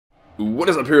What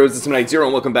is up, heroes? It's Midnight Zero,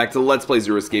 and welcome back to Let's Play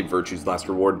Zero Escape Virtue's Last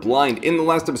Reward Blind. In the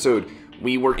last episode,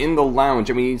 we were in the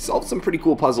lounge, and we solved some pretty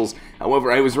cool puzzles.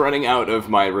 However, I was running out of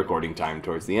my recording time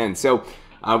towards the end, so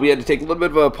we had to take a little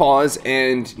bit of a pause,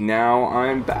 and now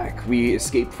I'm back. We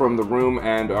escaped from the room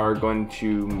and are going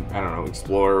to, I don't know,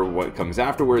 explore what comes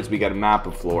afterwards. We got a map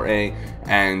of Floor A,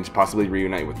 and possibly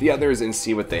reunite with the others and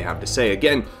see what they have to say.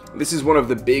 Again, this is one of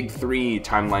the big 3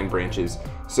 timeline branches,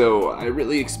 so I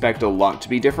really expect a lot to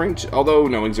be different, although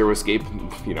knowing Zero Escape,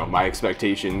 you know, my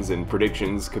expectations and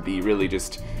predictions could be really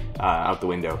just out the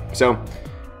window. So,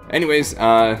 anyways,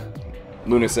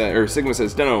 Luna said, or Sigma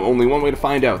says, no, only one way to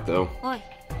find out, though. Oi.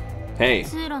 Hey.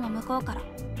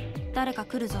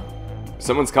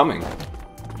 Someone's coming.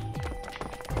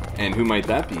 And who might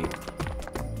that be?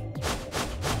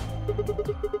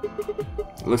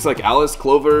 It looks like Alice,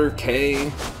 Clover,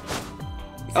 Kay.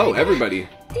 Oh, everybody.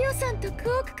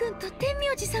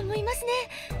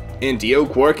 And Dio,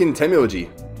 Quark, and Tenmyoji.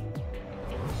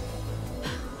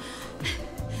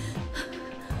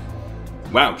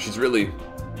 Wow, she's really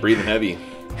breathing heavy.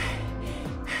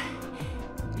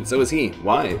 And so is he.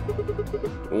 Why?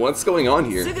 What's going on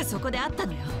here?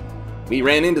 We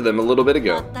ran into them a little bit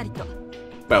ago.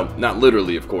 Well, not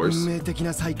literally, of course.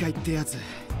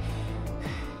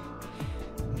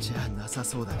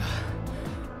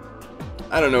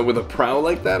 I don't know, with a prowl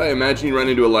like that, I imagine you run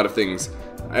into a lot of things.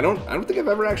 I don't think I've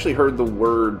ever actually heard the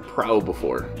word prowl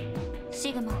before.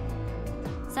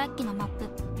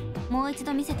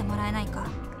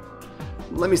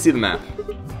 Let me see the map.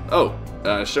 Oh,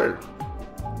 sure.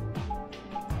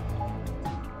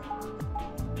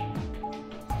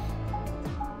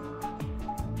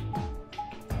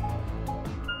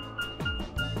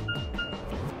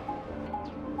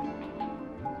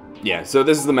 Yeah, so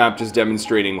this is the map just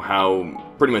demonstrating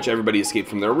how pretty much everybody escaped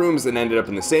from their rooms and ended up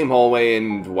in the same hallway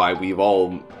and why we've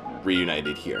all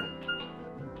reunited here.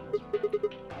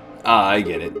 Ah, I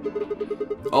get it.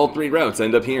 All 3 routes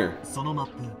end up here.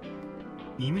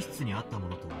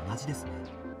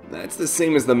 That's the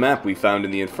same as the map we found in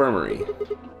the infirmary.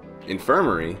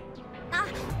 Infirmary?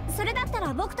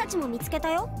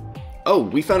 Oh,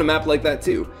 we found a map like that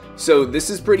too. So this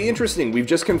is pretty interesting. We've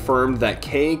just confirmed that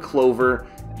Kay, Clover,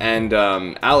 and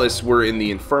Alice were in the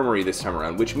infirmary this time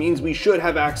around, which means we should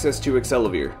have access to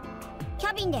Excelivir.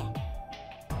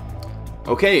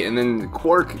 Okay, and then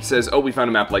Quark says, oh, we found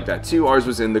a map like that too. Ours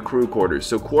was in the crew quarters.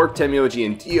 So Quark, Tenmyoji,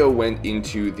 and Dio went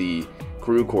into the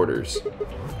crew quarters,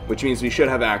 which means we should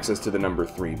have access to the number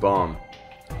 3 bomb.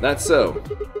 That's so.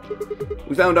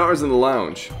 We found ours in the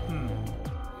lounge.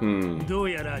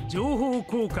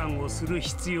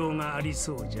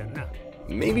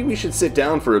 Maybe we should sit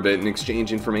down for a bit and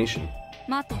exchange information.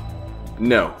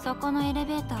 No.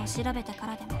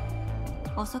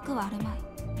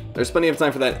 There's plenty of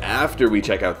time for that after we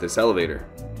check out this elevator.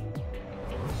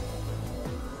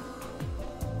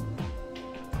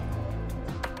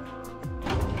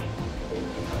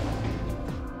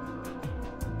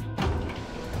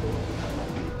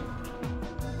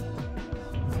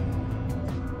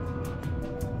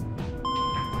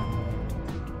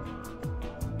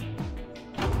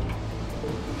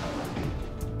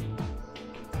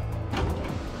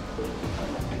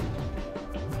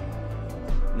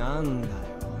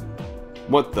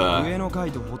 What the?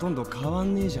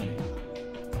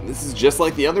 This is just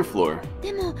like the other floor.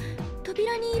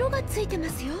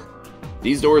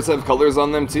 These doors have colors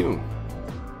on them too.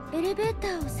 The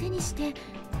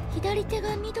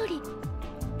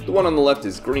one on the left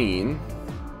is green.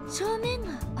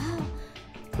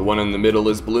 The one in the middle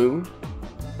is blue.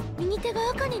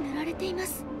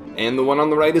 And the one on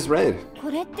the right is red.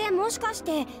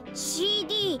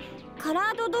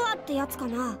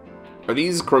 Are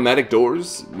these chromatic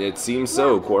doors? It seems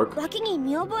so, Quark.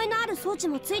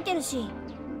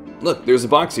 Look, there's a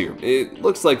box here. It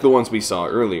looks like the ones we saw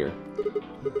earlier.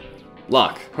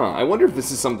 Lock. Huh, I wonder if this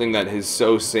is something that is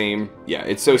so same... Yeah,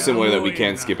 it's so similar that we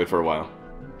can't skip it for a while.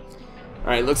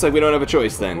 Alright, looks like we don't have a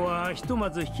choice then.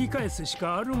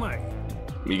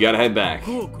 We gotta head back.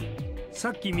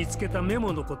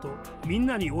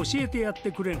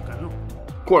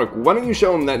 Quark, why don't you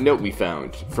show him that note we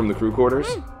found from the crew quarters?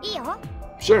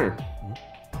 Sure.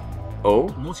 Oh?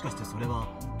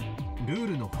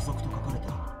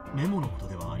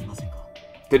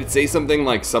 Did it say something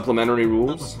like supplementary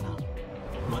rules?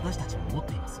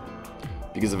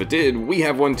 Because if it did, we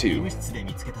have one too.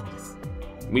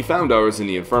 We found ours in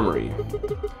the infirmary.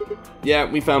 Yeah,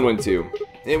 we found one too.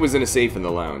 It was in a safe in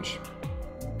the lounge.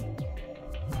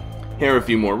 Here are a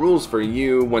few more rules for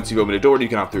you. Once you've opened a door, you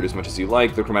can hop through it as much as you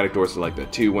like. The chromatic doors are like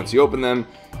that too. Once you open them,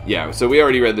 yeah, so we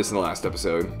already read this in the last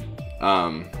episode.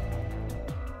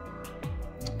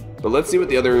 But let's see what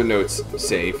the other notes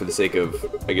say for the sake of,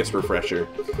 I guess, refresher.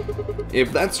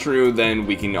 If that's true, then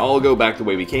we can all go back the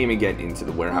way we came and get into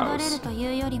the warehouse.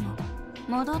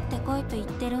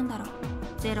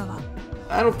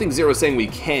 I don't think Zero's saying we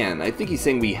can. I think he's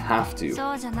saying we have to.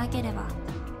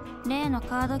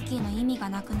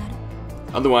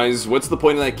 Otherwise, what's the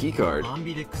point of that key card?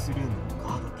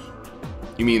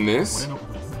 You mean this?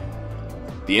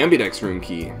 The Ambidex room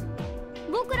key.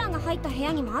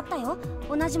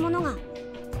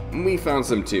 We found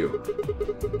some too.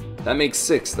 That makes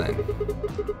 6 then.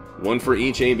 1 for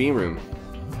each AB room.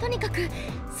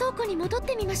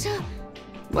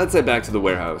 Let's head back to the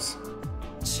warehouse.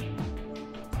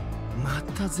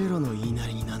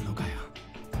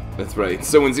 That's right.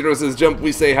 So when Zero says jump,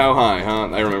 we say how high, huh?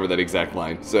 I remember that exact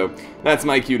line. So that's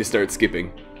my cue to start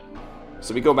skipping.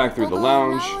 So we go back through the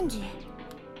lounge.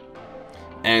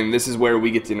 And this is where we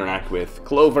get to interact with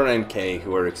Clover and Kay,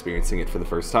 who are experiencing it for the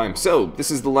first time. So, this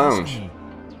is the lounge.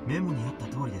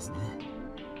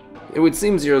 It would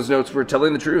seem Zero's notes were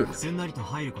telling the truth.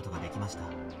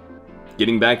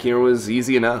 Getting back here was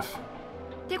easy enough.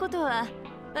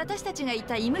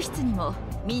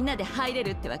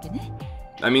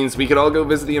 That means we could all go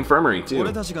visit the infirmary, too.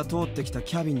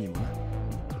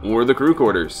 Or the crew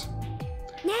quarters.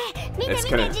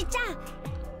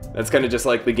 That's kind of just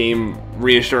like the game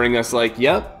reassuring us, like,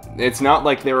 yep, it's not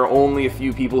like there are only a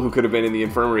few people who could have been in the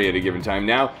infirmary at a given time.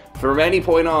 Now, from any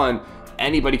point on,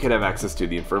 anybody could have access to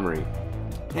the infirmary.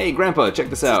 Hey, Grandpa, check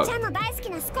this out.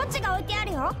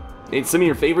 It's some of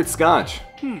your favorite scotch.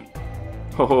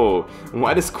 Oh,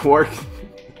 why does Quark...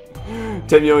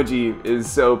 Tenmyoji is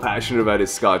so passionate about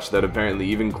his scotch that apparently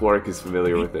even Quark is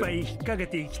familiar with it.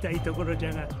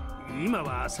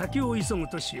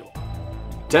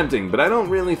 Tempting, but I don't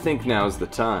really think now's the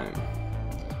time.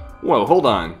 Whoa, hold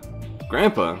on.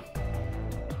 Grandpa?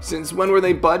 Since when were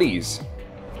they buddies?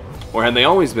 Or had they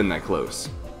always been that close?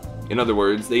 In other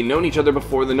words, they'd known each other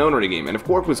before the Nonori game, and if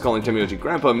Quark was calling Tenmyoji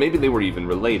Grandpa, maybe they were even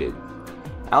related.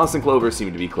 Alice and Clover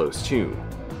seemed to be close too.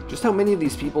 Just how many of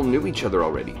these people knew each other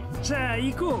already?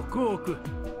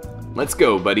 Let's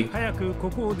go, buddy. As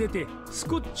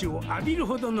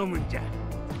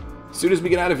soon as we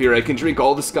get out of here, I can drink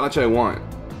all the scotch I want.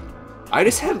 I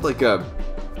just had like a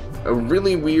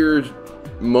really weird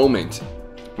moment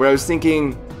where I was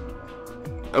thinking,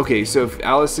 okay, so if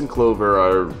Alice and Clover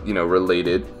are, you know,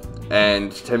 related, and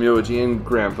Tenmyoji and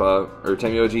Grandpa, or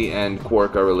Tenmyoji and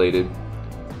Quark are related,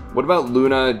 what about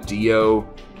Luna, Dio,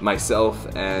 myself,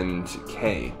 and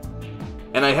Kay?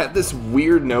 And I had this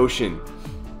weird notion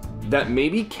that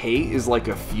maybe Kay is like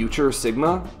a future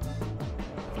Sigma.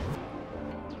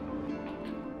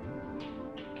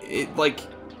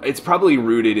 It's probably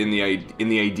rooted in the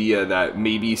idea that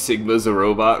maybe Sigma's a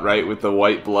robot, right, with the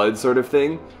white blood sort of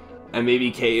thing, and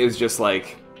maybe Kay is just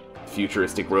like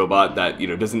futuristic robot that, you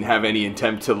know, doesn't have any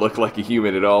intent to look like a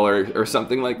human at all, or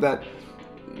something like that.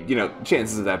 You know,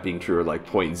 chances of that being true are like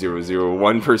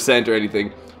 0.001% or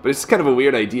anything, but it's kind of a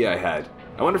weird idea I had.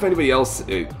 I wonder if anybody else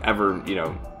ever, you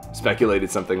know,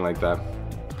 speculated something like that.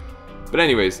 But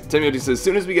anyways, Tenmyoji says, as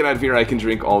soon as we get out of here, I can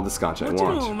drink all the scotch I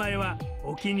want.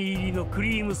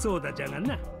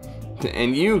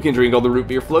 And you can drink all the root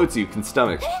beer floats you can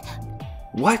stomach.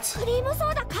 What?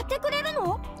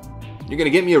 You're gonna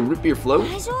get me a root beer float?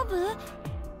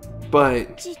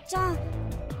 But...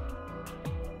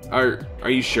 Are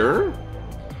you sure?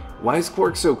 Why is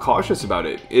Quark so cautious about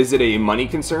it? Is it a money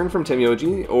concern from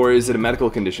Tenmyoji, or is it a medical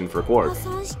condition for Quark?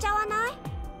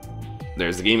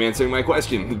 There's the game answering my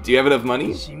question. Do you have enough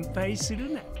money?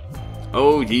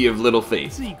 Oh, ye of little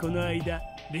faith.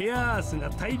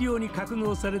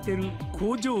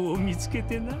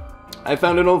 I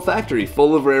found an old factory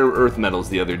full of rare earth metals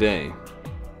the other day.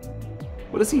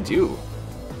 What does he do?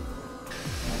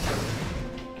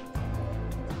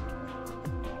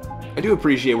 I do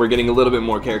appreciate we're getting a little bit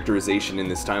more characterization in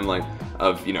this timeline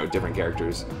of, you know, different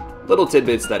characters. Little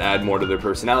tidbits that add more to their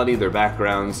personality, their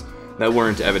backgrounds, that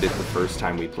weren't evident the first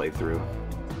time we played through.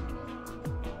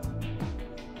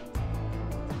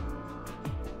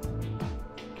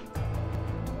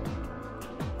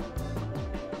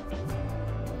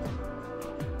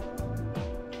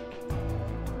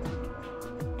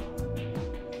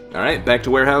 Alright, back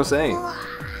to Warehouse A.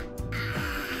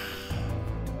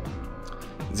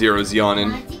 Zero's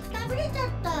yawning.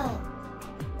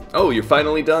 Oh, you're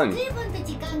finally done.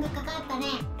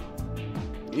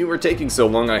 You were taking so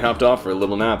long I hopped off for a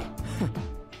little nap.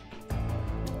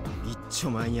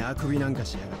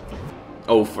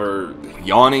 Oh, for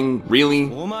yawning? Really?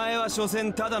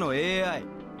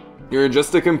 You're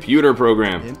just a computer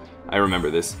program. I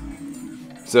remember this.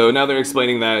 So now they're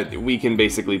explaining that we can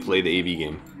basically play the AV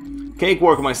game. Kei,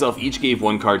 Quark, and myself each gave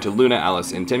one card to Luna,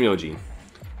 Alice, and Temyoji.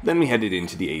 Then we headed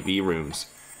into the AV rooms.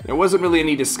 There wasn't really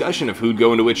any discussion of who'd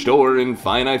go into which door, and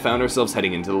Fi and I found ourselves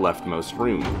heading into the leftmost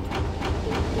room.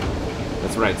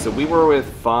 That's right, so we were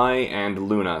with Fi and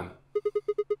Luna.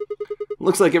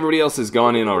 Looks like everybody else has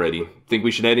gone in already. Think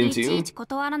we should head into?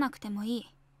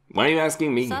 Why are you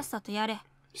asking me?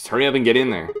 Just hurry up and get in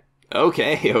there.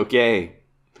 Okay, okay.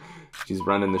 She's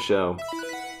running the show.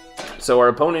 So our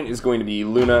opponent is going to be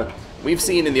Luna. We've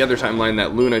seen in the other timeline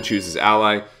that Luna chooses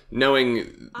Ally,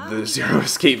 knowing the Zero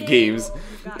Escape games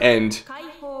and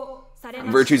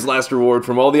Virtue's Last Reward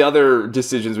from all the other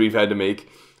decisions we've had to make.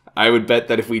 I would bet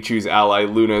that if we choose Ally,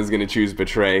 Luna is going to choose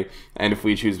Betray, and if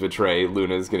we choose Betray,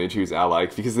 Luna is going to choose Ally,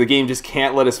 because the game just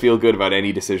can't let us feel good about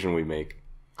any decision we make.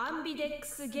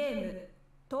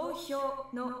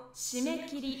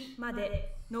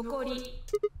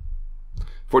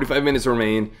 45 minutes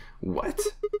remain. What?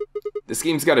 This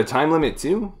game's got a time limit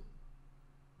too?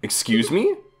 Excuse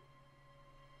me?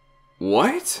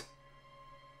 What?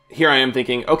 Here I am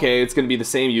thinking, okay, it's going to be the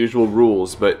same usual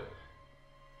rules, but...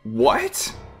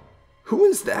 What? Who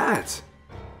is that?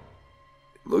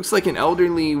 It looks like an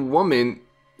elderly woman.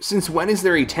 Since when is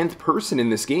there a 10th person in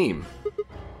this game?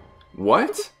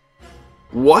 What?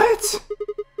 What?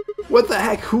 What the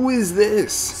heck? Who is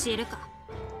this?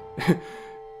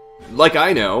 Like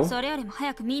I know.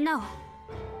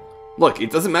 Look, it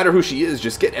doesn't matter who she is,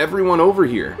 just get everyone over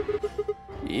here.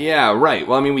 Yeah, right.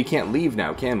 Well, I mean, we can't leave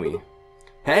now, can we?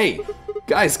 Hey!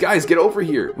 Guys, get over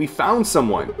here. We found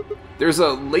someone. There's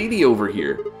a lady over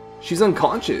here. She's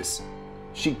unconscious.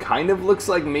 She kind of looks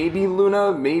like maybe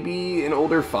Luna, maybe an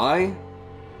older Fi.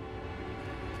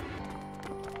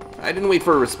 I didn't wait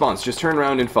for a response, just turned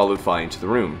around and followed Fi into the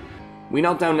room. We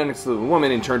knelt down next to the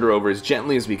woman and turned her over as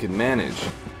gently as we could manage.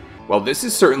 Well, this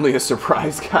is certainly a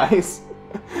surprise, guys.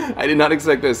 I did not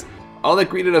expect this. All that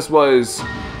greeted us was...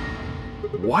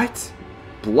 What?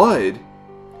 Blood?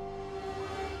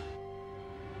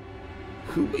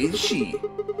 Who is she?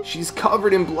 She's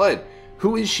covered in blood.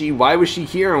 Who is she? Why was she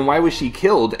here? And why was she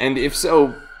killed? And if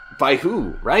so, by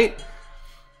who, right?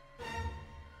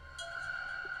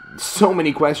 So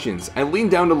many questions. I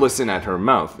leaned down to listen at her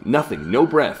mouth. Nothing, no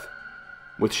breath.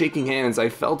 With shaking hands, I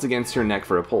felt against her neck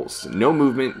for a pulse. No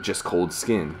movement, just cold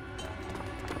skin.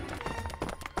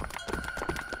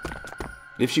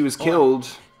 If she was killed...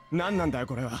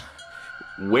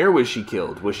 Where was she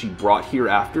killed? Was she brought here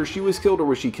after she was killed, or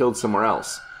was she killed somewhere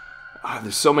else? Ah,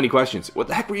 there's so many questions. What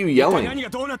the heck were you yelling?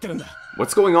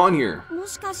 What's going on here?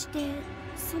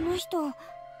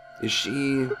 Is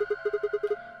she...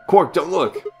 Quark, don't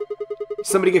look!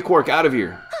 Somebody get Quark out of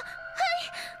here.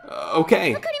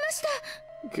 Okay.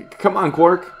 Come on,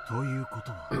 Quark.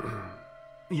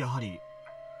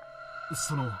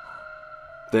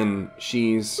 Then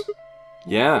she's...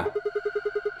 Yeah.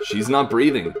 She's not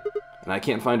breathing. And I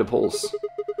can't find a pulse.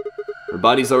 Her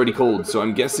body's already cold, so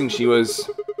I'm guessing she was...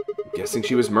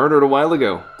 murdered a while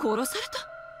ago.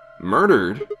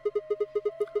 Murdered?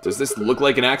 Does this look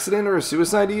like an accident or a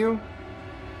suicide to you?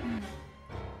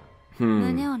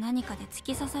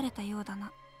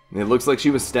 It looks like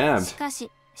she was stabbed.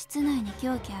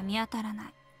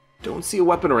 Don't see a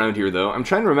weapon around here, though. I'm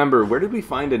trying to remember, where did we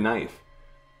find a knife?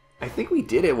 I think we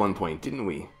did at one point, didn't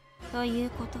we?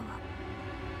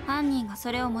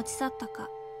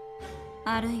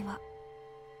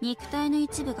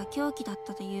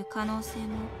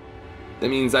 That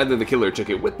means either the killer took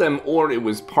it with them, or it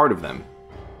was part of them.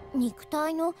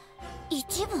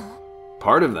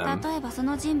 Part of them?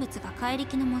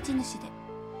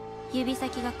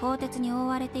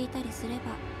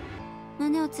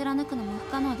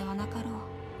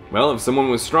 Well, if someone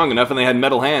was strong enough and they had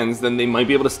metal hands, then they might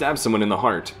be able to stab someone in the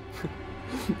heart.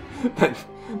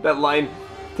 that line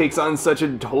takes on such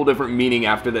a whole different meaning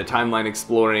after that timeline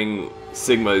exploring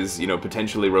Sigma's,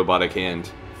 potentially robotic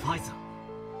hand.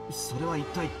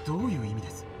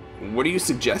 What are you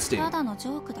suggesting?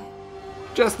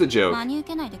 Just a joke.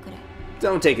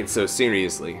 Don't take it so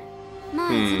seriously.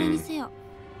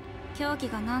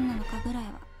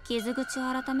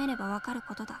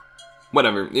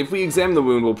 Whatever, if we examine the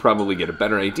wound, we'll probably get a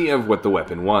better idea of what the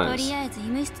weapon was.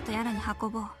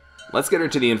 Let's get her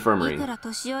to the infirmary.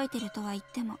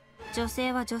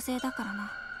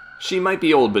 She might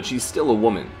be old, but she's still a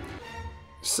woman.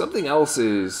 Something else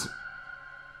is...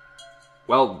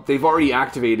 Well, they've already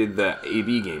activated the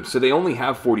AV game, so they only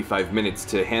have 45 minutes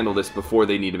to handle this before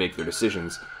they need to make their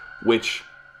decisions. Which,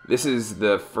 this is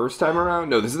the first time around?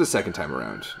 No, this is the second time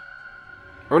around.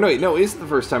 Or no, it is the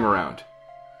first time around.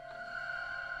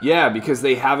 Yeah, because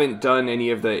they haven't done any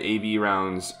of the AB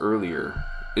rounds earlier.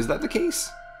 Is that the case?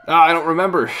 Ah, I don't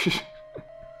remember.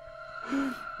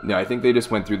 No, I think they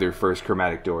just went through their first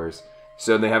chromatic doors.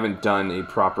 So they haven't done a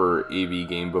proper AV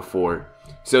game before.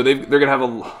 So they're going to have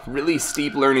a really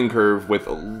steep learning curve with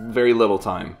very little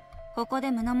time.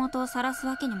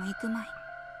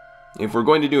 If we're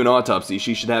going to do an autopsy,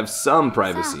 she should have some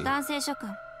privacy.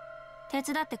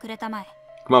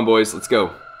 Come on, boys, let's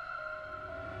go.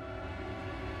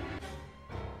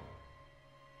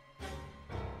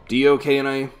 DOK and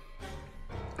I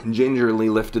gingerly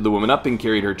lifted the woman up and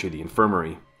carried her to the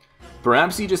infirmary.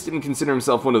 Perhaps he just didn't consider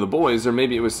himself one of the boys, or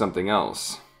maybe it was something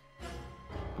else.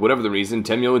 Whatever the reason,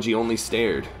 Temyoji only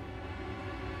stared.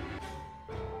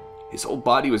 His whole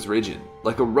body was rigid,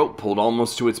 like a rope pulled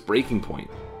almost to its breaking point.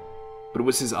 But it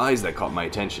was his eyes that caught my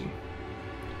attention.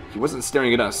 He wasn't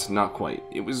staring at us, not quite.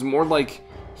 It was more like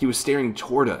he was staring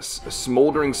toward us, a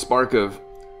smoldering spark of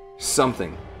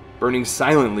something burning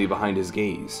silently behind his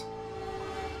gaze.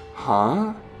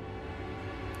 Huh?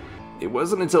 It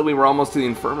wasn't until we were almost to the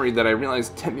infirmary that I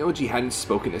realized Temyoji hadn't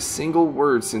spoken a single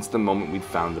word since the moment we'd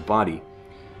found the body.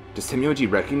 Does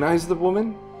Temyoji recognize the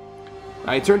woman?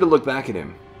 I turned to look back at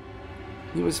him.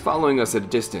 He was following us at a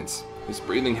distance, his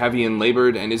breathing heavy and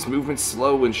labored, and his movements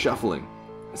slow and shuffling,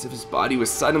 as if his body was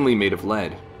suddenly made of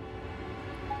lead.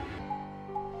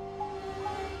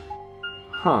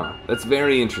 Huh, that's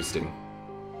very interesting.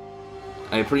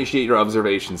 I appreciate your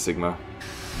observation, Sigma.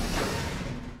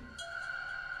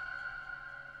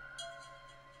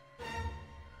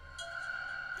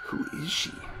 Who is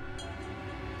she?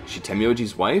 Is she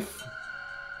Temyoji's wife?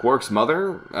 Quark's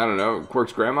mother? I don't know,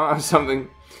 Quark's grandma or something?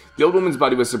 The old woman's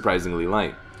body was surprisingly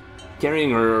light.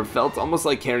 Carrying her felt almost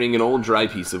like carrying an old dry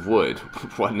piece of wood.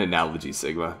 What an analogy,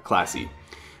 Sigma. Classy.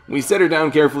 We set her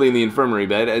down carefully in the infirmary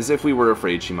bed as if we were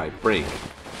afraid she might break.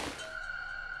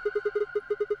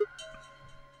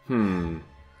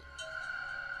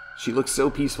 She looks so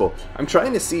peaceful. I'm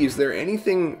trying to see, is there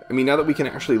anything... I mean, now that we can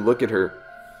actually look at her,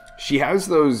 she has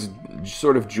those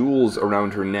sort of jewels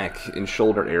around her neck and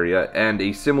shoulder area, and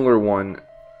a similar one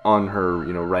on her,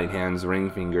 right hand's ring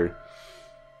finger.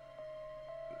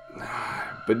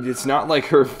 But it's not like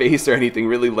her face or anything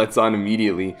really lets on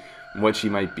immediately what she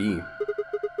might be.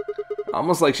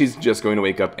 Almost like she's just going to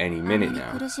wake up any minute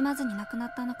now.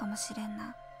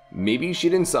 Maybe she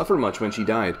didn't suffer much when she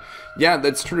died. Yeah,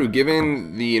 that's true.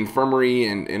 Given the infirmary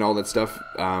and all that stuff,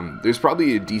 there's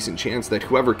probably a decent chance that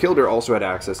whoever killed her also had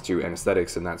access to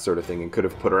anesthetics and that sort of thing and could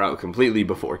have put her out completely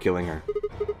before killing her.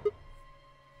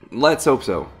 Let's hope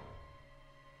so.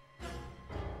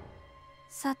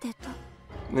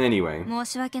 Anyway. I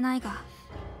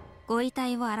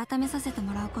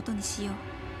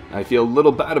feel a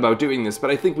little bad about doing this,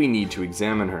 but I think we need to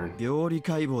examine her.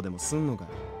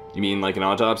 You mean like an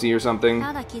autopsy or something?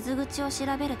 I'm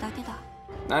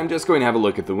just going to have a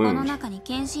look at the wound.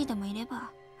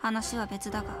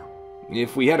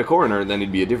 If we had a coroner, then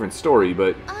it'd be a different story,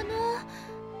 but...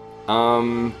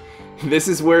 This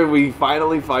is where we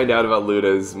finally find out about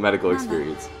Luna's medical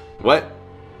experience. What?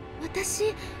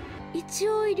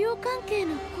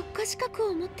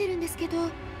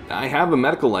 I have a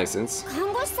medical license.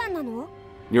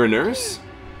 You're a nurse?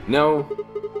 No.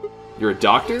 You're a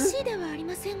doctor?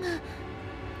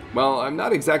 Well, I'm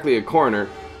not exactly a coroner.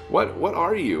 What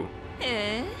are you?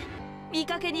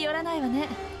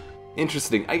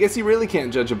 Interesting. I guess you really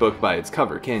can't judge a book by its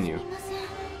cover, can you?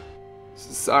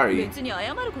 Sorry.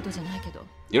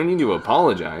 You don't need to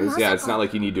apologize. Yeah, it's not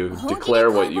like you need to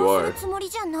declare what you are.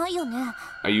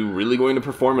 Are you really going to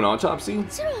perform an autopsy?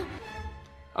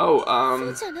 Oh,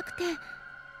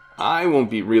 I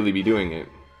won't really be doing it.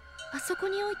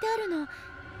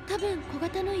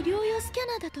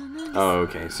 Oh,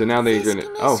 okay. So now they're gonna...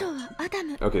 Oh.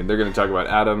 Okay, they're gonna talk about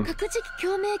Adam.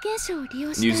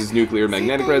 Uses nuclear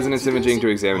magnetic resonance imaging to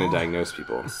examine and diagnose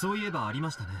people.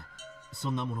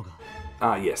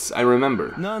 Ah, yes, I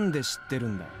remember.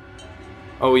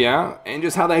 Oh, yeah? And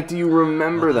just how the heck do you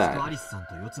remember that?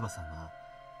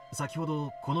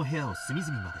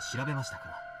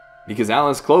 Because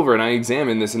Alice, Clover, and I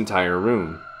examined this entire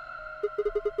room.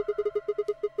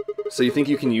 So you think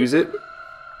you can use it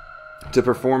to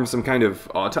perform some kind of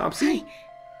autopsy?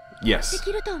 Yes.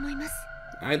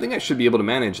 I think I should be able to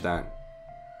manage that.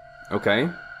 Okay.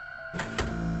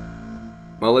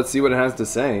 Well, let's see what it has to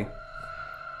say.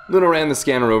 Luna ran the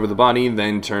scanner over the body,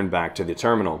 then turned back to the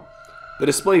terminal. The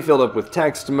display filled up with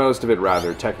text, most of it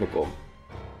rather technical.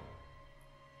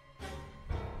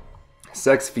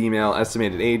 Sex female,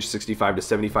 estimated age 65 to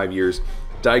 75 years,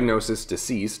 diagnosis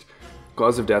deceased,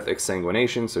 Cause of death,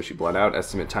 exsanguination, so she bled out.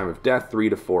 Estimate time of death, 3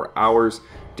 to 4 hours.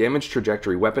 Damage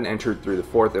trajectory, weapon entered through the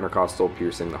 4th intercostal,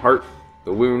 piercing the heart.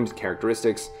 The wound,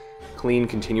 characteristics, clean,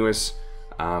 continuous,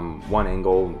 1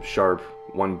 angle, sharp,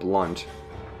 1 blunt.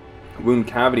 Wound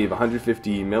cavity of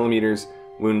 150 millimeters,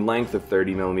 wound length of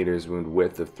 30 millimeters, wound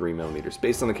width of 3 millimeters.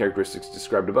 Based on the characteristics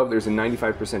described above, there's a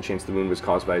 95% chance the wound was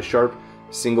caused by a sharp,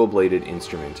 single-bladed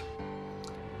instrument.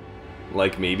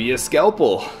 Like maybe a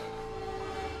scalpel.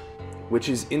 Which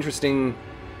is interesting.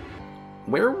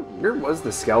 Where was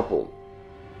the scalpel?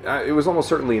 It was almost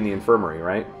certainly in the infirmary,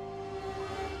 right?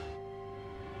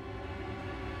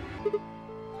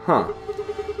 Huh.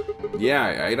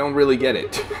 Yeah, I don't really get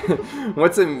it.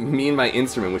 What's it mean by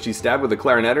instrument? Was she stabbed with a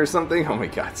clarinet or something? Oh my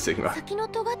god, Sigma.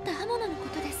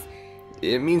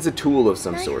 It means a tool of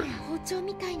some sort.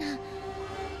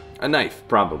 A knife,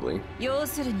 probably.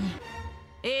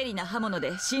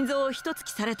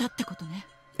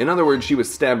 In other words, she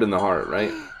was stabbed in the heart,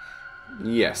 right?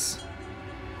 Yes.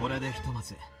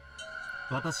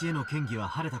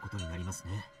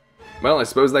 Well, I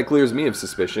suppose that clears me of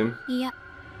suspicion.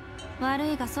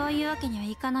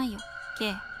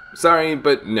 Sorry,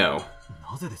 but no.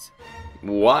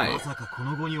 Why?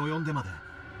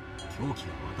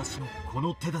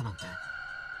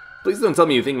 Please don't tell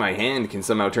me you think my hand can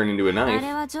somehow turn into a knife.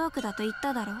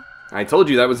 I told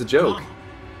you that was a joke.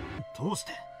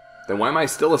 Then why am I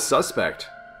still a suspect?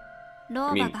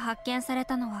 I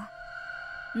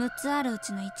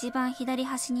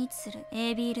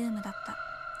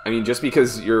mean, just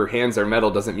because your hands are metal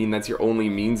doesn't mean that's your only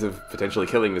means of potentially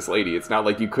killing this lady. It's not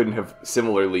like you couldn't have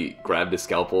similarly grabbed a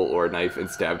scalpel or a knife and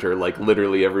stabbed her like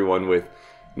literally everyone with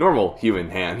normal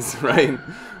human hands, right?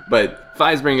 But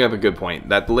Fi's bringing up a good point,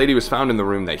 that the lady was found in the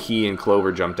room that he and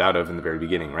Clover jumped out of in the very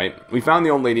beginning, right? We found the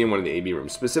old lady in one of the AB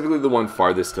rooms, specifically the one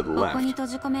farthest to the left.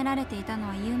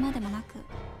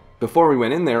 Before we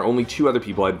went in there, only 2 other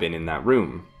people had been in that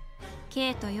room.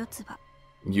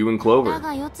 You and Clover.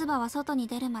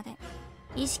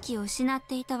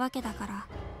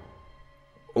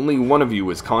 Only one of you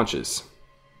was conscious.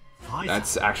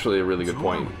 That's actually a really good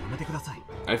point.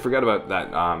 I forgot about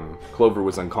that. Clover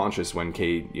was unconscious when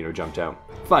Kay, jumped out.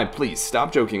 Fine, please,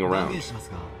 stop joking around.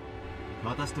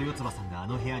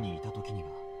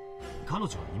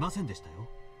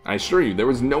 I assure you, there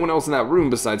was no one else in that room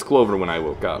besides Clover when I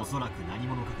woke up.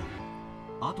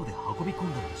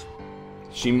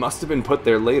 She must have been put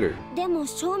there later.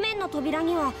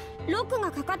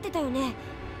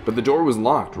 But the door was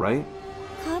locked, right?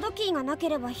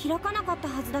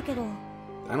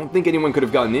 I don't think anyone could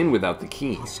have gotten in without the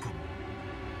key.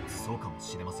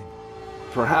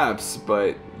 Perhaps,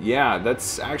 but yeah,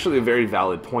 that's actually a very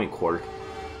valid point, Quark.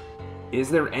 Is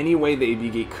there any way the AB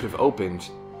gate could have opened?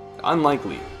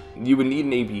 Unlikely. You would need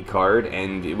an AB card,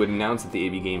 and it would announce that the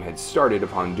AB game had started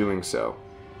upon doing so.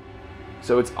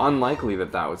 So it's unlikely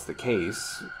that that was the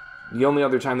case. The only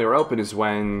other time they were open is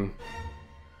when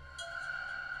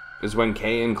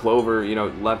Kay and Clover,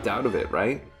 leapt out of it,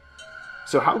 right?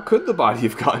 So how could the body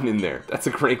have gotten in there? That's a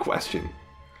great question.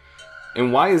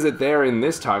 And why is it there in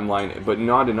this timeline, but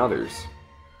not in others?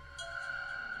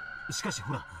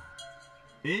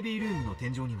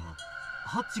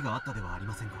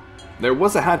 There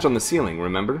was a hatch on the ceiling,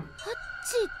 remember?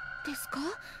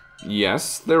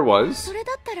 Yes, there was.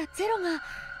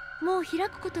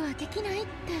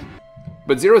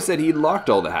 But Zero said he'd locked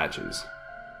all the hatches.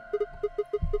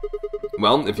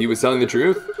 Well, if he was telling the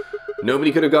truth,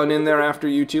 nobody could have gotten in there after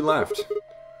you 2 left.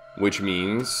 Which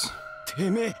means...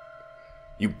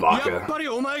 You baka.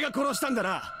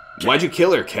 Why'd you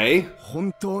kill her, Kay?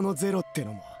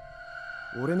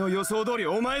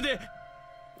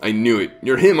 I knew it.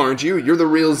 You're him, aren't you? You're the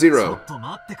real Zero.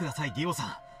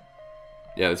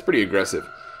 Yeah, that's pretty aggressive.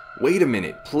 Wait a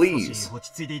minute, please.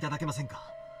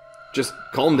 Just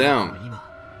calm down.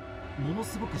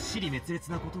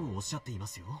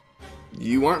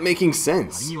 You aren't making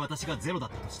sense.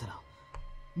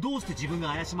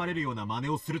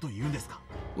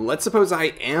 Let's suppose I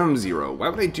am Zero. Why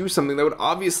would I do something that would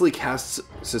obviously cast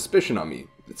suspicion on me?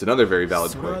 It's another very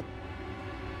valid point.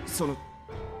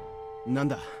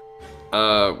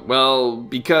 Well,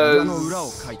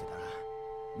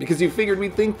 because you figured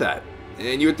we'd think that.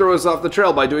 And you would throw us off the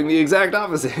trail by doing the exact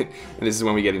opposite. And this is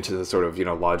when we get into the sort of,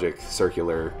 logic,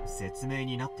 circular...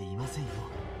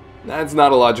 That's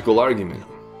not a logical argument.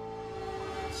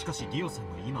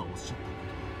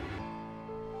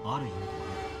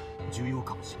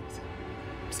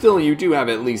 Still, you do have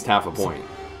at least half a point.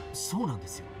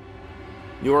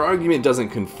 Your argument doesn't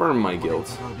confirm my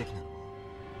guilt.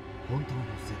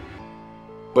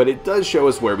 but it does show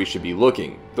us where we should be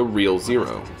looking, the real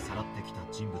Zero.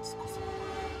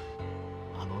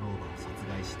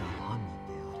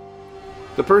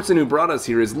 The person who brought us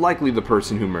here is likely the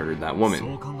person who murdered that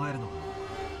woman.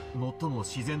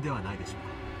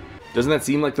 Doesn't that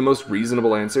seem like the most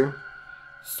reasonable answer?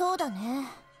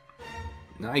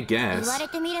 I guess.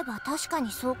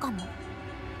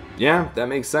 Yeah, that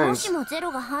makes sense.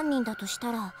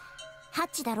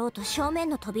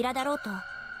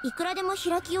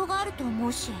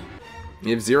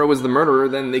 If Zero was the murderer,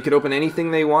 then they could open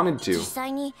anything they wanted to.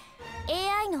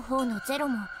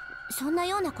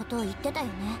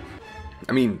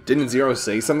 I mean, didn't Zero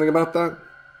say something about that?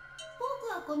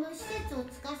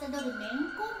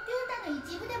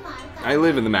 I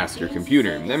live in the master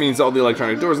computer. That means all the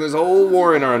electronic doors in this whole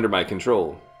warren are under my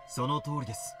control.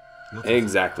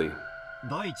 Exactly.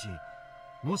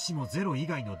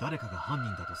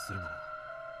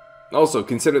 Also,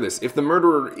 consider this. If the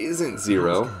murderer isn't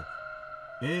Zero...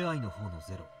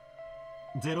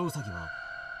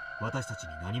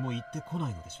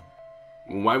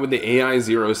 why would the AI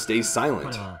Zero stay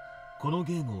silent?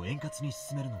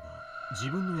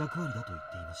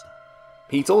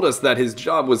 He told us that his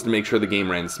job was to make sure the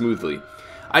game ran smoothly.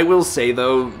 I will say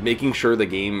though, making sure the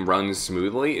game runs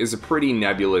smoothly is a pretty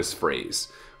nebulous phrase,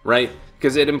 right?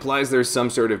 Because it implies there's some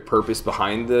sort of purpose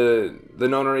behind the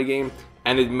Nonary game,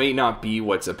 and it may not be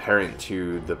what's apparent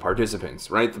to the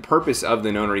participants, right? The purpose of the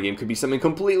Nonary game could be something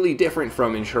completely different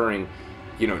from ensuring,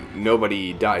 you know,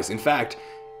 nobody dies. In fact,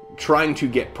 trying to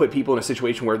put people in a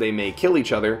situation where they may kill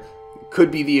each other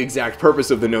could be the exact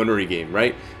purpose of the Nonary game,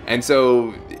 right? And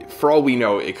so, for all we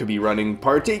know, it could be running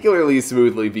particularly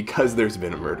smoothly because there's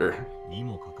been a murder.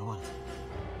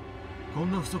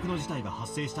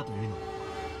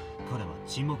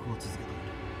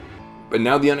 But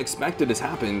now the unexpected has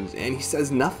happened, and he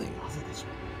says nothing.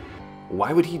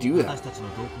 Why would he do that?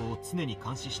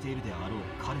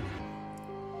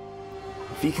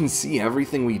 If he can see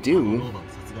everything we do,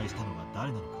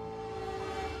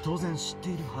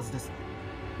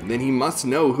 then he must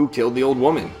know who killed the old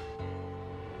woman.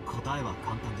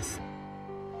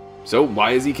 So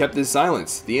why has he kept his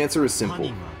silence? The answer is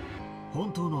simple.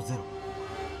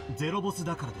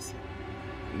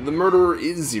 The murderer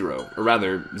is Zero, or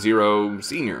rather, Zero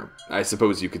Senior, I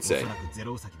suppose you could say.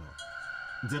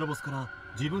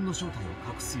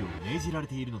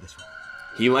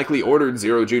 He likely ordered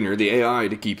Zero Jr., the AI,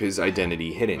 to keep his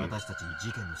identity hidden.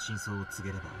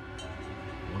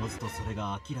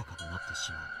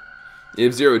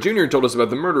 If Zero Jr. told us about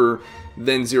the murderer,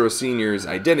 then Zero Sr.'s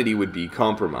identity would be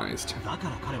compromised.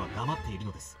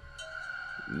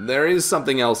 There is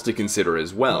something else to consider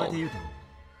as well.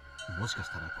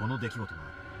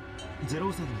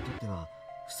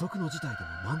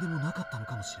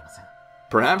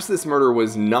 Perhaps this murder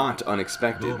was not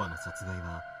unexpected.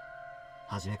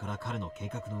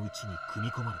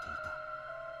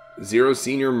 Zero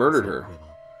Sr. murdered her.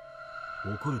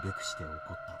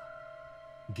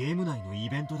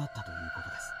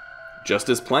 Just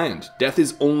as planned, death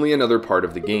is only another part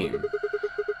of the game.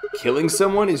 Killing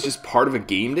someone is just part of a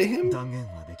game to him?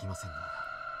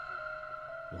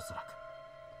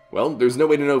 Well, there's no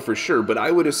way to know for sure, but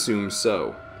I would assume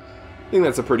so. I think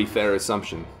that's a pretty fair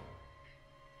assumption.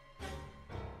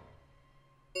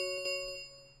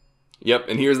 Yep,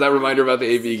 and here's that reminder about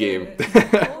the AV game.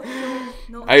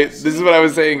 This is what I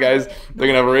was saying, guys. They're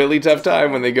gonna have a really tough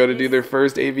time when they go to do their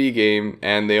first AV game,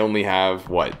 and they only have,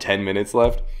 what, 10 minutes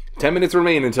left? 10 minutes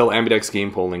remain until Ambidex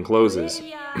game polling closes.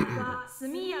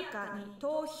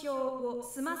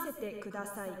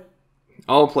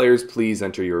 All players, please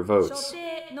enter your votes.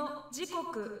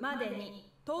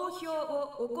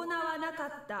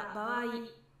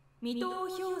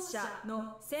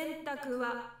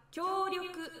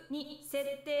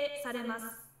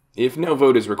 If no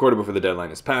vote is recorded before the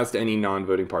deadline is passed, any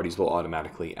non-voting parties will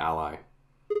automatically ally.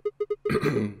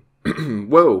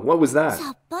 Whoa, what was that?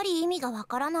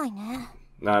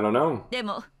 I don't know.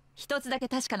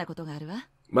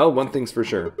 Well, one thing's for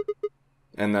sure.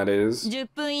 And that is... if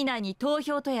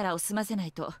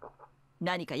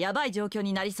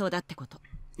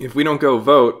we don't go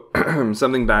vote,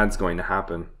 something bad's going to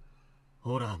happen.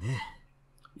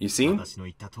 You see?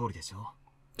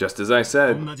 Just as I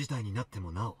said.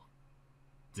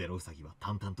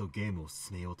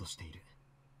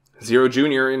 Zero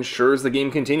Jr. ensures the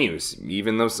game continues,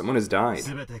 even though someone has died.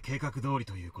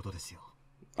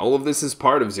 All of this is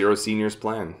part of Zero Sr.'s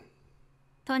plan.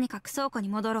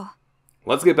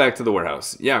 Let's get back to the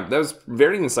warehouse. Yeah, that was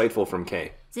very insightful from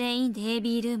Kay.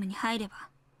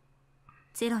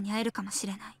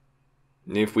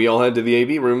 If we all head to the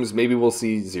AB rooms, maybe we'll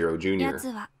see Zero Jr. やつ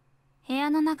は部屋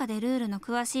の中でルールの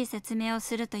詳しい説明を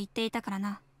すると言っていたから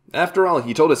な。After all,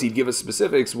 he told us he'd give us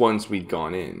specifics once we'd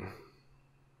gone in.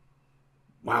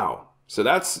 Wow. So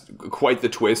that's quite the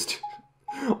twist.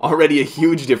 Already a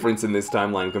huge difference in this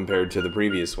timeline compared to the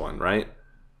previous one, right?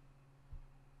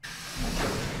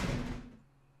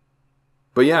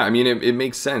 But yeah, I mean, it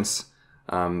makes sense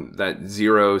that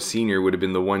Zero Sr. would have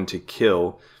been the one to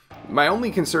kill. My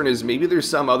only concern is maybe there's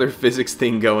some other physics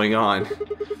thing going on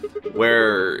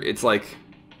where it's like,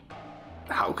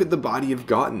 how could the body have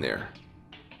gotten there?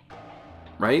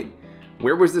 Right?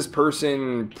 Where was this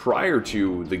person prior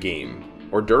to the game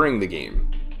or during the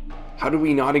game? How did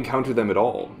we not encounter them at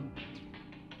all?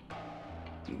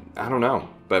 I don't know,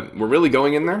 but we're really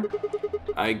going in there?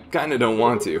 I kinda don't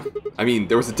want to. I mean,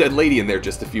 there was a dead lady in there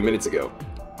just a few minutes ago.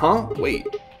 Huh? Wait.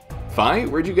 Fi?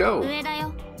 Where'd you go? 上だ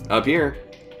よ。 Up here.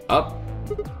 Up.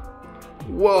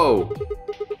 Whoa.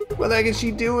 What the heck is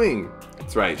she doing?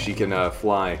 That's right, she can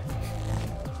fly.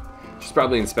 She's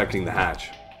probably inspecting the hatch.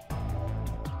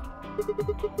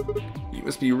 You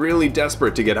must be really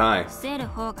desperate to get high. 伏せる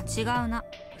方が違うな。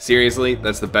 Seriously?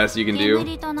 That's the best you can do?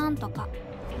 煙となんとか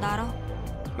だろ。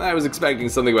 I was expecting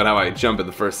something about how I jump at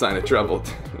the first sign of trouble.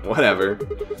 Whatever.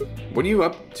 What are you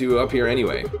up to up here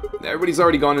anyway? Everybody's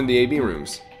already gone into the AB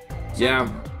rooms. Yeah,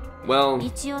 well,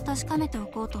 一応確かめてお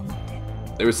こうと思って。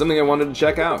 there was something I wanted to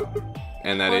check out.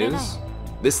 And that is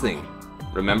this thing.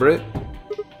 Remember it?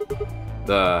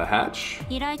 The hatch?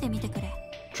 開いてみてくれ。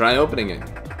 Try opening it.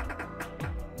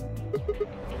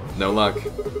 No luck.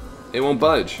 It won't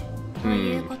budge. と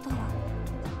いうことは、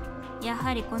や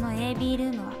はりこの AB ル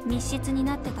ームは密室に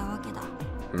なってたわけだ。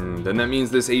Then that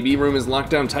means this AB room is locked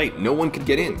down tight. No one could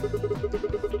get in.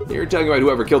 You're talking about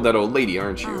whoever killed that old lady,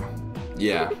 aren't you?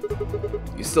 Yeah.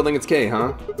 You still think it's K,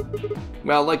 huh?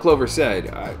 Well, like Clover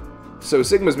said, so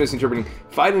Sigma's misinterpreting.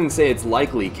 If I didn't say it's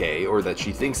likely K, or that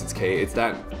she thinks it's K, it's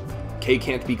that K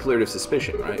can't be cleared of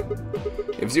suspicion, right?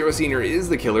 If Zero Senior is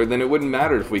the killer, then it wouldn't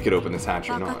matter if we could open this hatch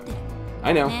or 分かっ not. てる。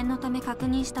 I know. 念のため確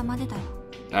認したまでだよ。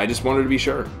 I just wanted to be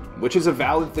sure, which is a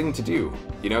valid thing to do.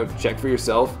 You know, check for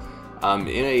yourself. In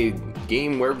a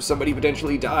game where somebody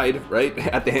potentially died, right,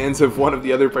 at the hands of one of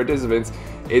the other participants,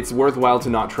 it's worthwhile to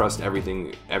not trust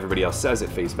everything everybody else says at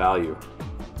face value.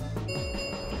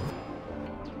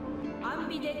 アン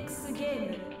ビデックスゲー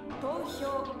ム投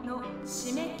票の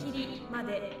締め切りま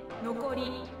で残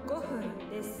り5分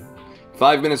です。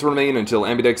 5 minutes remain until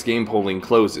Ambidex game polling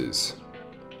closes.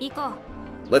 行こ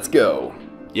Let's go.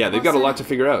 Yeah, they've got a lot to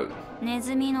figure out. う。ネ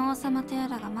ズミの王様テア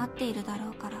ラが待っているだ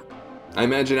ろうから。 I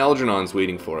imagine Algernon's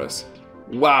waiting for us.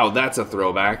 Wow, that's a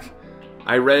throwback.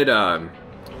 I read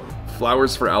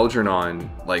Flowers for Algernon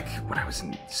like when I was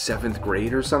in 7th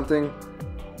grade or something.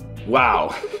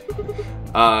 Wow.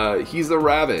 He's the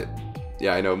rabbit.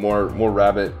 Yeah, I know, more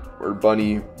rabbit or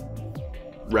bunny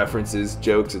references,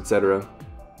 jokes, etc.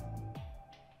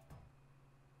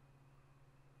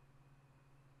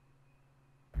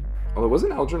 Although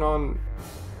wasn't Algernon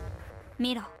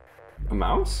見ろ。 a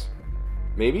mouse?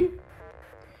 Maybe?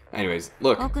 Anyways,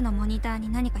 look. 奥のモニターに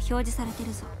何か表示されて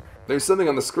るぞ。 There's something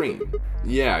on the screen.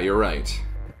 Yeah, you're right.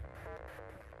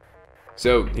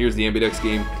 So, here's the Ambidex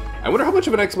game. I wonder how much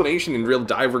of an explanation in real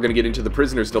dive we're going to get into the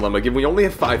prisoner's dilemma, given we only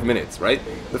have 5 minutes, right?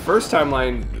 The first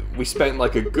timeline, we spent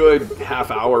like a good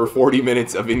half hour, 40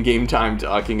 minutes of in-game time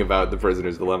talking about the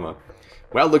prisoner's dilemma.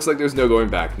 Well, looks like there's no going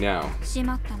back now. し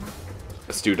まったな。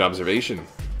 Astute observation.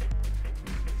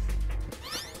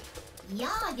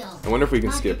 I wonder if we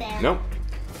can skip. Nope.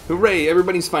 Hooray,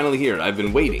 everybody's finally here. I've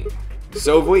been waiting.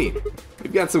 So have we.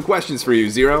 We've got some questions for you,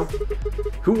 Zero.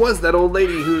 Who was that old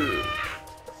lady who...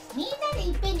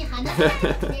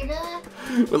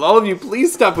 Will all of you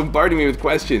please stop bombarding me with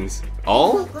questions?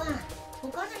 All?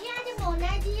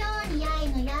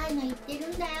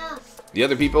 The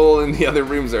other people in the other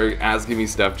rooms are asking me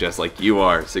stuff just like you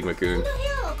are, Sigma-kun.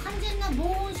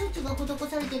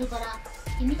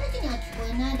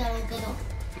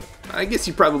 I guess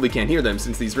you probably can't hear them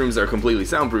since these rooms are completely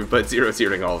soundproof, but Zero's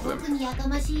hearing all of them.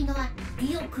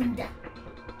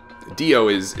 Dio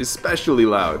is especially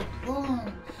loud.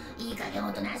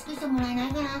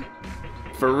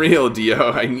 For real,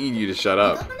 Dio, I need you to shut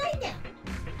up.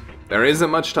 There isn't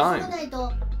much time.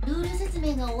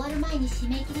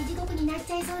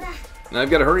 I've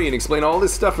got to hurry and explain all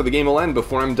this stuff or the game will end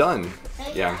before I'm done.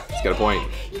 Yeah, he's got a point.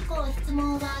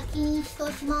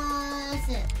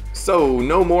 So,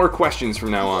 no more questions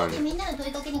from now on.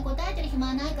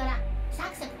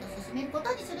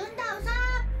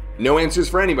 No answers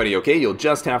for anybody, okay? You'll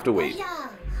just have to wait.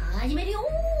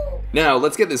 Now,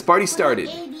 let's get this party started.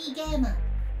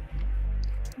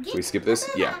 Can we skip this?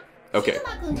 Yeah. Okay. シグ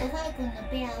マくんとファイくんの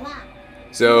ペアは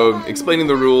So, explaining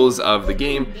the rules of the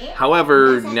game.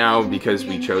 However, now because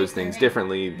we chose things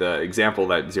differently, the example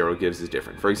that Zero gives is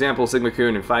different. For example,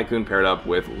 Sigma-kun and Phi-kun paired up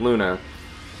with Luna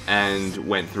and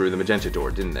went through the magenta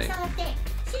door, didn't they? そうで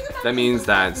シグマ That means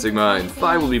that Sigma and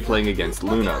Phi will be playing against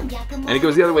Luna. And it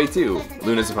goes the other way too.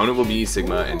 Luna's opponent will be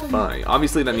Sigma and Phi.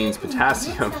 Obviously that means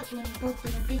Potassium.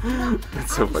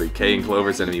 That's so funny. K and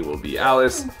Clover's enemy will be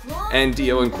Alice, and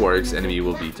Dio and Quark's enemy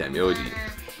will be Tamyoji.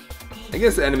 I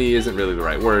guess enemy isn't really the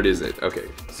right word, is it? Okay,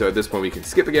 so at this point we can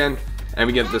skip again, and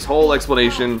we get this whole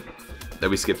explanation that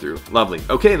we skip through. Lovely.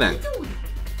 Okay then.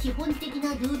 基本的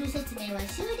なルール説明は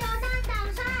終了なんだ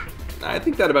さ I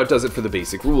think that about does it for the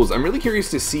basic rules. I'm really curious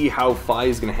to see how Phi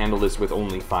is going to handle this with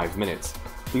only 5 minutes.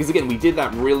 Because again, we did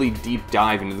that really deep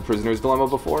dive into the prisoner's dilemma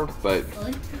before, but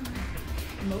本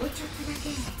当はもうちょっとだ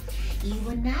け言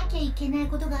わなきゃいけない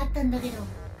ことがあったんだけど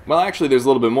well, actually, there's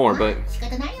a little bit more, but 仕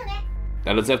方ないよね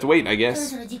that'll just have to wait, I そろ guess.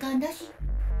 そろ時間だし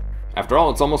After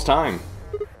all, it's almost time.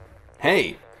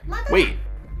 Hey, 待た wait.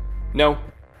 No,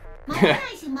 待てな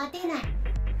いし待てない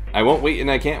I won't wait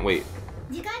and I can't wait.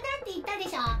 時間だって言ったで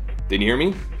しょ Didn't you hear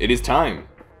me? It is time.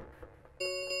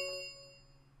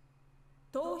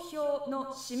 投票の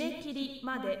締め切り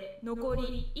まで残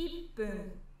り1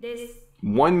分です。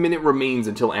 1 minute remains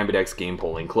until Ambidex game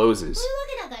polling closes. と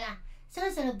いうわけだからそろ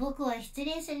そろ僕は失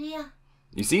礼するよ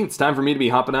You see, it's time for me to be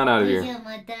hopping on out of じ here. ゃあ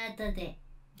また後で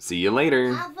See you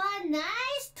later. Have a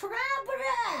nice travel!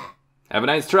 Have a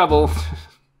nice trouble.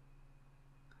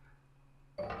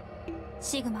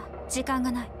 シグマ時間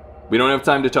がない We don't have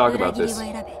time to talk 裏 about 切り this. を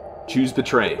選べ Choose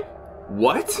betray.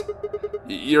 What?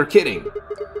 You're kidding.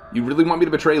 You really want me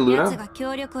to betray 奴 Luna? が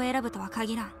協力を選ぶとは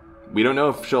限らん We don't know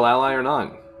if she'll ally or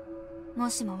not. も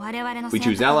しも我々の We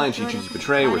選 choose 択 ally が and she 協 chooses 力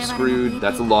betray. We're 我々の screwed.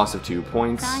 That's a VP loss of 2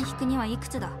 points. 3引くにはいく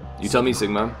つだ You tell me,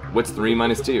 Sigma. What's 3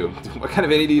 minus 2? What kind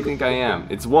of idiot do you think I am?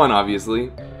 It's 1,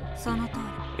 obviously. その通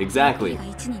り Exactly. VP が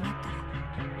1になった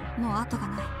らもう後が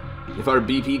ない If our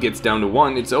BP gets down to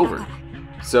 1, it's だ over. から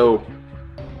So,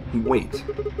 wait.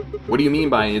 What do you mean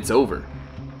by it's over?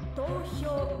 投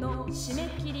票の締め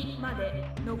切りまで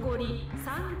残り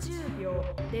30秒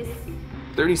です。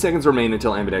 30 seconds remain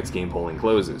until Ambidex game polling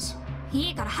closes.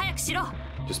 いいから早くしろ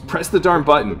Just press the darn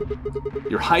button.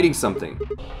 You're hiding something.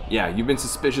 Yeah, you've been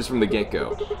suspicious from the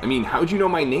get-go. I mean, how'd you know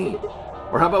my name?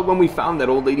 Or how about when we found that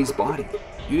old lady's body?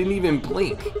 You didn't even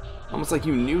blink. Almost like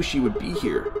you knew she would be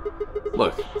here.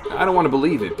 Look, I don't want to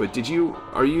believe it, but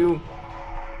are you...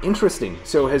 Interesting.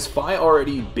 So has Phi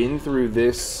already been through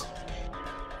this?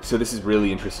 So this is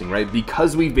really interesting, right?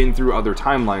 Because we've been through other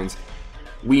timelines,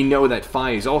 we know that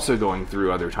Phi is also going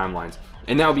through other timelines.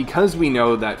 And now because we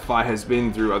know that Phi has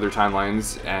been through other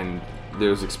timelines and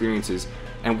those experiences,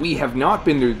 and we have not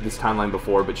been through this timeline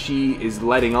before, but she is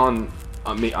letting on,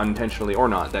 unintentionally or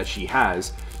not, that she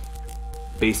has,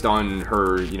 based on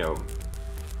her,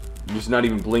 just not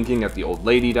even blinking at the old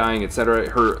lady dying, etc.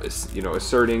 Her,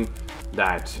 asserting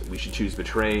that we should choose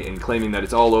betray and claiming that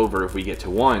it's all over if we get to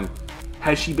 1.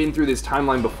 Has she been through this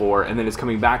timeline before and then is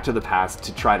coming back to the past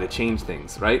to try to change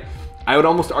things, right? I would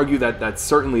almost argue that that's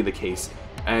certainly the case,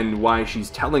 and why she's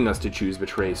telling us to choose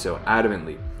betray so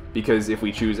adamantly. Because if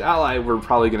we choose ally, we're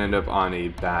probably gonna end up on a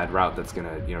bad route that's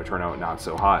gonna, turn out not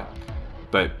so hot.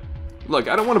 But look,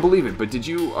 I don't want to believe it, but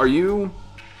are you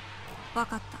分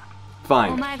かった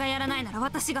fine? お前がやらないなら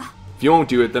私が If you won't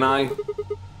do it, then I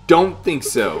don't think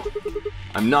so.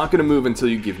 I'm not gonna move until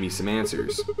you give me some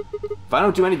answers. If I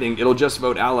don't do anything, it'll just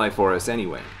vote ally for us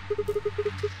anyway.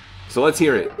 So let's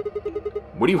hear it.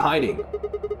 What are you hiding?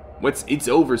 What's it's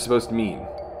over supposed to mean?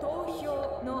 投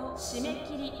票の締め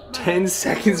切りまで 10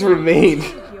 seconds remain.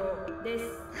 10秒です。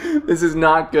 This is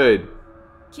not good.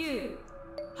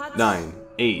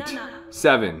 9、8、 9, 8,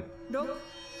 7,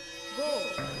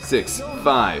 6、5、 6,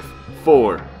 5,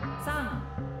 4,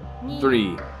 3、2、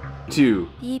 3, 2.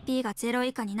 BP が0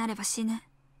以下になれば死ぬ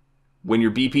When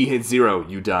your BP hits 0,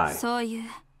 you die. そういう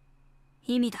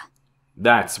意味だ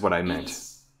That's what I meant.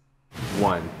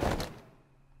 1.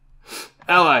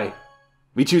 Ally!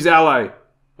 We choose ally!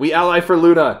 We ally for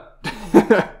Luna!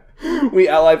 We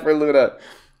ally for Luna!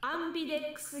 アンビデ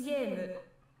ックスゲーム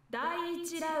第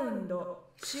1ラウンド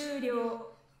終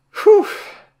了。 Whew.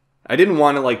 I didn't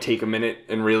want to take a minute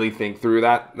and really think through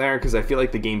that there, because I feel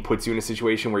like the game puts you in a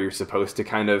situation where you're supposed to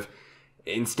kind of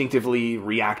instinctively,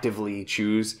 reactively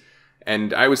choose,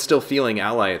 and I was still feeling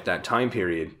ally at that time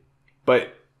period.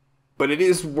 But it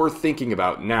is worth thinking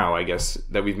about now, I guess,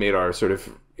 that we've made our sort of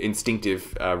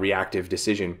instinctive, reactive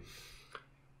decision.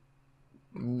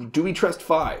 Do we trust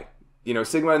Phi?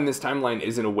 Sigma in this timeline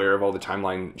isn't aware of all the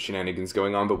timeline shenanigans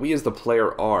going on, but we as the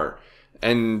player are.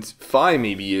 And Phi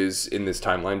maybe is in this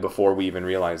timeline before we even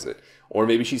realize it. Or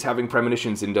maybe she's having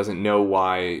premonitions and doesn't know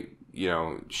why, you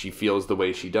know, she feels the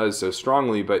way she does so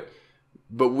strongly, but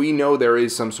we know there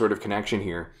is some sort of connection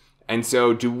here. And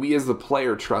so do we as the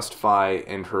player trust Phi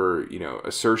and her, you know,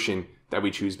 assertion that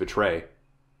we choose Betray?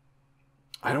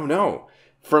 I don't know.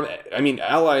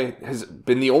 Ally has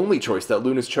been the only choice that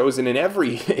Luna's chosen in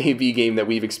every AB game that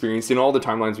we've experienced, in all the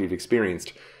timelines we've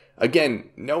experienced. Again,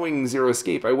 knowing Zero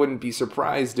Escape, I wouldn't be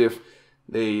surprised if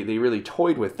they really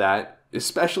toyed with that,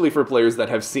 especially for players that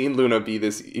have seen Luna be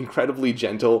this incredibly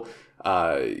gentle,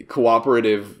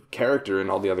 cooperative character in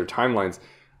all the other timelines.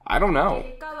 I don't know.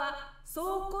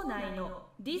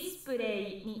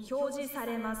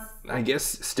 I guess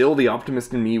still the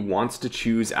optimist in me wants to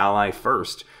choose Ally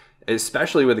first,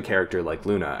 especially with a character like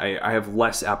Luna. I have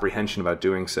less apprehension about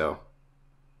doing so.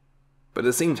 But at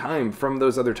the same time, from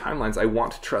those other timelines, I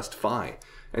want to trust Phi.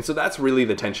 And so that's really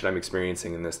the tension I'm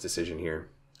experiencing in this decision here.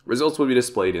 Results will be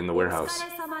displayed in the warehouse.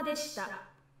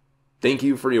 Thank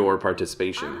you for your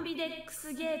participation.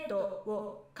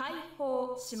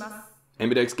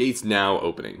 Ambidex gates now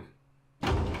opening.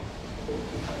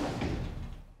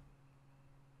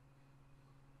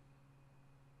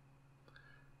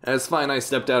 As Phi and I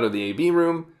stepped out of the AB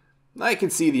room, I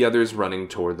could see the others running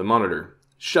toward the monitor,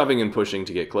 shoving and pushing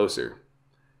to get closer.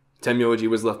 Tenmyoji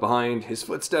was left behind, his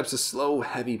footsteps a slow,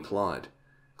 heavy plod.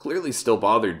 Clearly still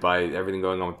bothered by everything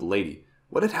going on with the lady.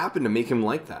 What had happened to make him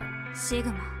like that?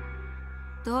 Sigma,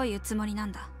 どういうつもりな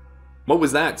んだ? What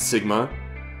was that, Sigma?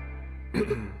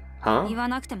 Huh? 言わ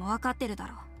なくても分かってるだ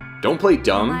ろう。 Don't play お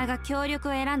dumb. 前が協力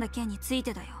を選んだ件につい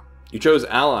てだよ。 You chose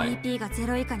ally. BP が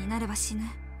0以下になれば死ぬ。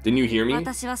 Didn't you hear me?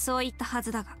 私はそう言ったは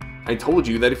ずだが。 I told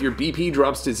you that if your BP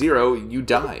drops to 0, you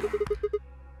die.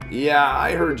 Yeah,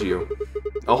 I heard you.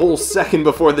 A whole second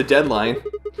before the deadline.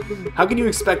 How can you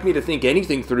expect me to think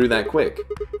anything through that quick?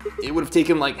 It would have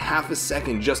taken like half a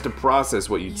second just to process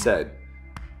what you'd said.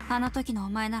 あの時のお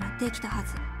前ならできたは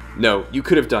ず。 No, you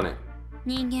could have done it.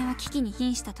 人間は危機に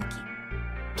瀕した時、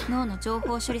脳の情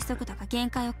報処理速度が限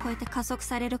界を超えて加速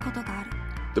されることがある。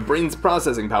 The brain's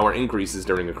processing power increases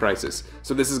during a crisis,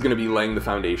 so this is going to be laying the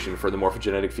foundation for the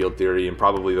morphogenetic field theory and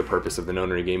probably the purpose of the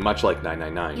Nonary game, much like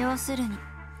 999. 要するに、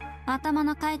頭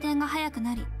の回転が速く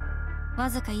なり、わ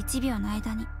ずか1秒の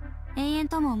間に永遠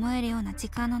とも思えるような時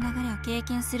間の流れを経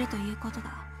験するということ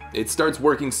だ。 It starts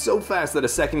working so fast that a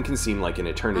second can seem like an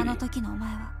あ eternity. の時のお前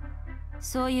は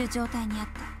そういう状態にあっ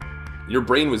た。 Your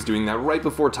brain was doing that right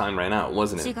before time ran out,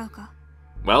 wasn't 違 it? うか?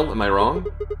 Well, am I wrong?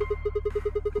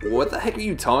 What the heck are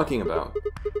you talking about?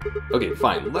 Okay,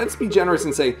 fine. Let's be generous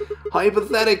and say,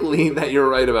 hypothetically, that you're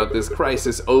right about this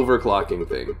crisis overclocking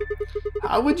thing.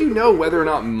 How would you know whether or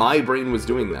not my brain was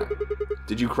doing that?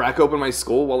 Did you crack open my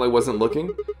skull while I wasn't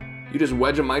looking? You just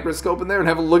wedge a microscope in there and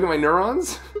have a look at my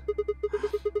neurons?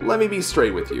 Let me be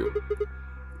straight with you.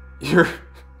 Your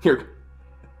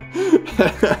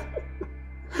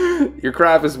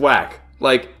crap is whack.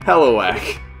 Like, hella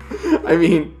whack. I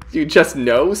mean, you just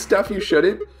know stuff you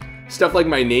shouldn't? Stuff like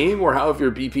my name or how if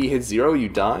your BP hits 0, you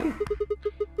die?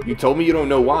 You told me you don't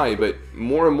know why, but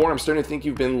more and more I'm starting to think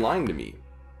you've been lying to me.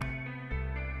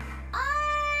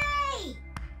 Oi!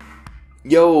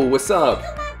 Yo, what's up?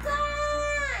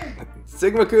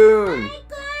 Sigma-kun!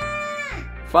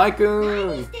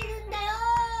 Phi-kun! してるんだよ。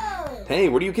 Hey,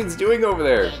 what are you kids doing over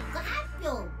there? 結果発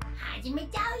表始め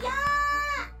ちゃうよ。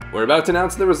 We're about to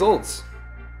announce the results.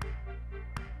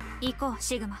 行こう、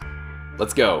シグマ。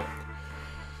 Let's go.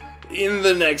 In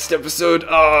the next episode,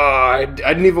 I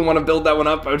didn't even want to build that one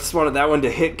up. I just wanted that one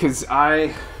to hit because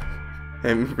I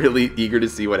am really eager to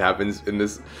see what happens in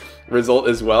this result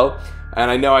as well.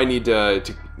 And I know I need to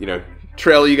you know,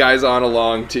 trail you guys on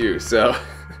along too. So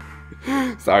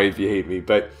sorry if you hate me,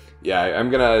 but yeah, I'm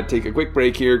gonna take a quick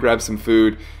break here, grab some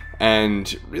food,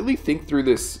 and really think through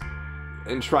this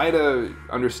and try to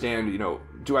understand, you know,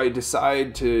 do I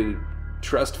decide to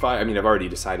trust Phi? I mean, I've already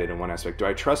decided in one aspect. Do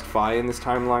I trust Phi in this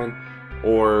timeline?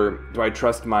 Or do I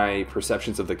trust my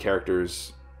perceptions of the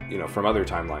characters, you know, from other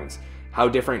timelines? How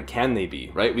different can they be,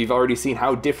 right? We've already seen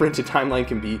how different a timeline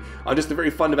can be on just a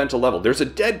very fundamental level. There's a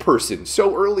dead person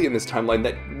so early in this timeline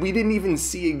that we didn't even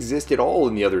see exist at all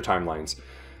in the other timelines.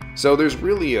 So there's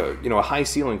really a, you know, a high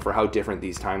ceiling for how different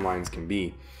these timelines can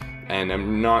be. And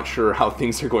I'm not sure how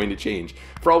things are going to change.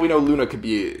 For all we know, Luna could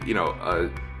be, you know, a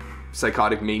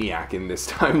psychotic maniac in this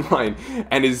timeline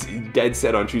and is dead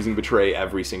set on choosing Betray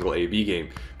every single AB game.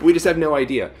 But we just have no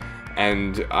idea.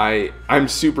 And I'm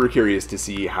super curious to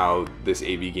see how this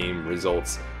AB game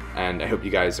results. And I hope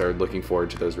you guys are looking forward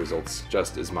to those results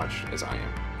just as much as I am.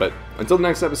 But until the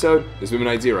next episode, this has been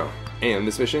Midnight Zero, and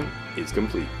this mission is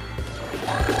complete.